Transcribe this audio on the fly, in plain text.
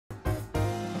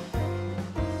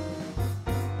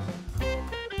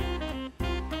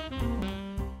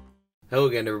Hello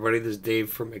again, everybody. This is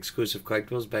Dave from Xclusive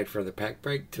Collectibles, back for another pack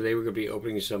break. Today we're going to be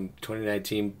opening some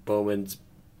 2019 Bowman's.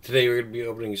 Today we're going to be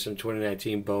opening some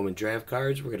 2019 Bowman draft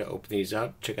cards. We're going to open these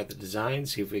up, check out the design,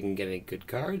 see if we can get any good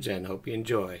cards, and hope you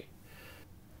enjoy.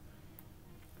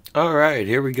 All right,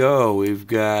 here we go. We've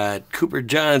got Cooper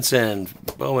Johnson,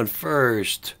 Bowman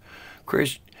first,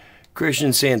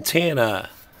 Christian Santana,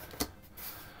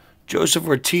 Joseph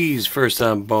Ortiz first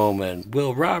on Bowman,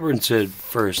 Will Robertson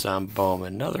first on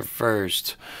Bowman, another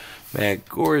first, Matt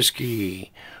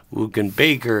Gorski, Lucan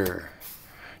Baker,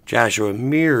 Joshua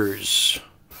Mears,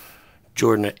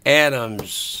 Jordan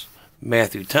Adams,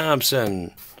 Matthew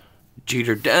Thompson,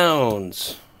 Jeter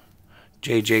Downs,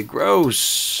 J.J.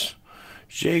 Gross,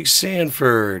 Jake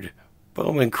Sanford,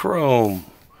 Bowman Chrome,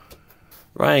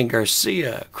 Ryan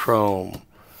Garcia Chrome,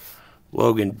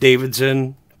 Logan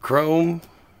Davidson Chrome,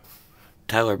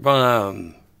 Tyler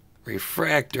Baum,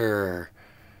 Refractor,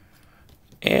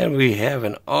 and we have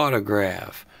an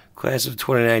autograph. Class of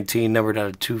 2019, numbered out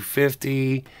of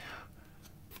 250.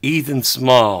 Ethan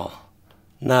Small.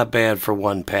 Not bad for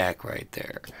one pack right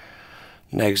there.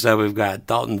 Next up, we've got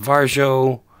Dalton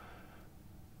Varsho,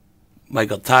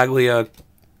 Michael Toglia,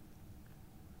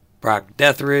 Brock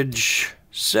Deathridge,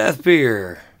 Seth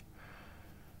Beer,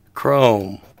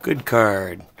 Chrome, good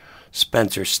card,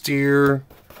 Spencer Steer,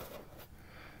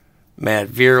 Matt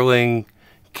Vierling,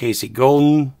 Casey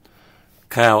Golden,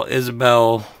 Kyle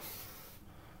Isabel,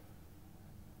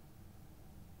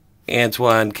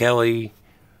 Antoine Kelly,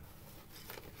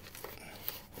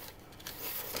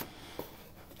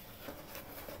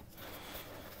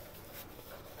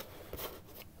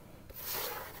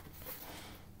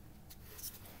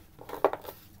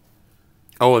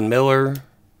 Owen Miller,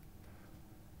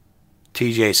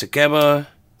 TJ Sakema,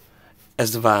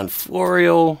 Estevan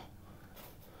Florial,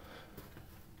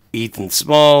 Ethan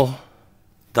Small,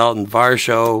 Dalton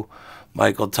Varsho,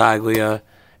 Michael Toglia,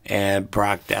 and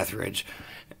Brock Deathridge.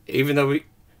 Even though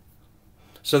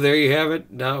so there you have it.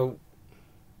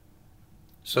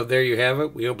 So there you have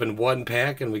it. We opened one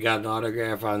pack and we got an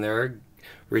autograph on there.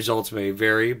 Results may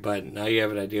vary, but now you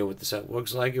have an idea what the set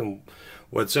looks like and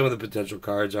what some of the potential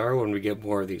cards are. When we get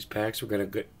more of these packs, we're going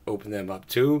to open them up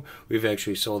too. We've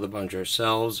actually sold a bunch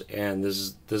ourselves, and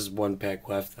this is one pack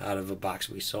left out of a box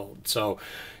we sold. So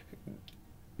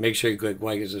make sure you click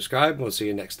like and subscribe, and we'll see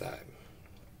you next time.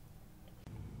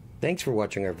 Thanks for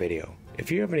watching our video. If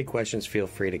you have any questions, feel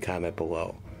free to comment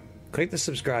below. Click the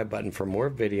subscribe button for more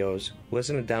videos.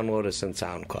 Listen and download us on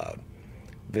SoundCloud.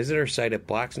 Visit our site at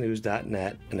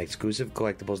bloxnews.net and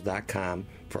xclusivecollectibles.com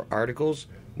for articles,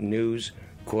 news,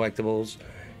 collectibles,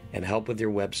 and help with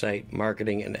your website,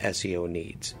 marketing, and SEO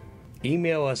needs.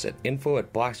 Email us at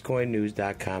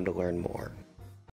info@bloxcoinnews.com to learn more.